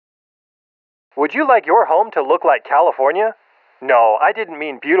Would you like your home to look like California? No, I didn't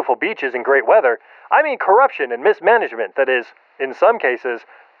mean beautiful beaches and great weather. I mean corruption and mismanagement that is, in some cases,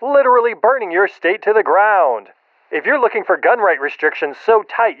 literally burning your state to the ground. If you're looking for gun right restrictions so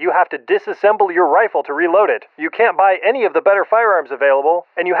tight you have to disassemble your rifle to reload it, you can't buy any of the better firearms available,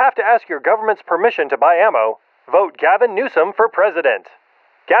 and you have to ask your government's permission to buy ammo, vote Gavin Newsom for president.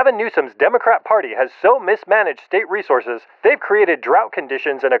 Gavin Newsom's Democrat Party has so mismanaged state resources, they've created drought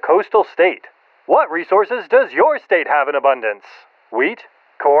conditions in a coastal state. What resources does your state have in abundance? Wheat?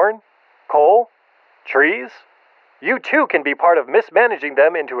 Corn? Coal? Trees? You too can be part of mismanaging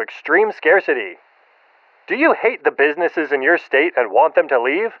them into extreme scarcity. Do you hate the businesses in your state and want them to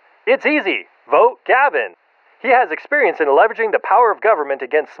leave? It's easy. Vote Gavin. He has experience in leveraging the power of government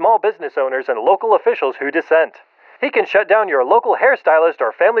against small business owners and local officials who dissent. He can shut down your local hairstylist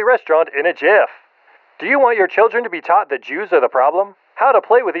or family restaurant in a jiff. Do you want your children to be taught that Jews are the problem, how to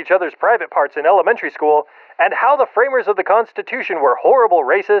play with each other's private parts in elementary school, and how the framers of the Constitution were horrible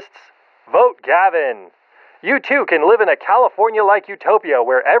racists? Vote Gavin. You too can live in a California-like utopia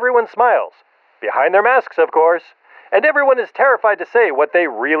where everyone smiles, behind their masks, of course, and everyone is terrified to say what they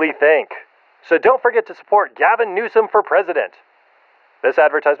really think. So don't forget to support Gavin Newsom for president. This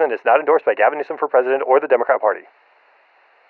advertisement is not endorsed by Gavin Newsom for president or the Democrat Party.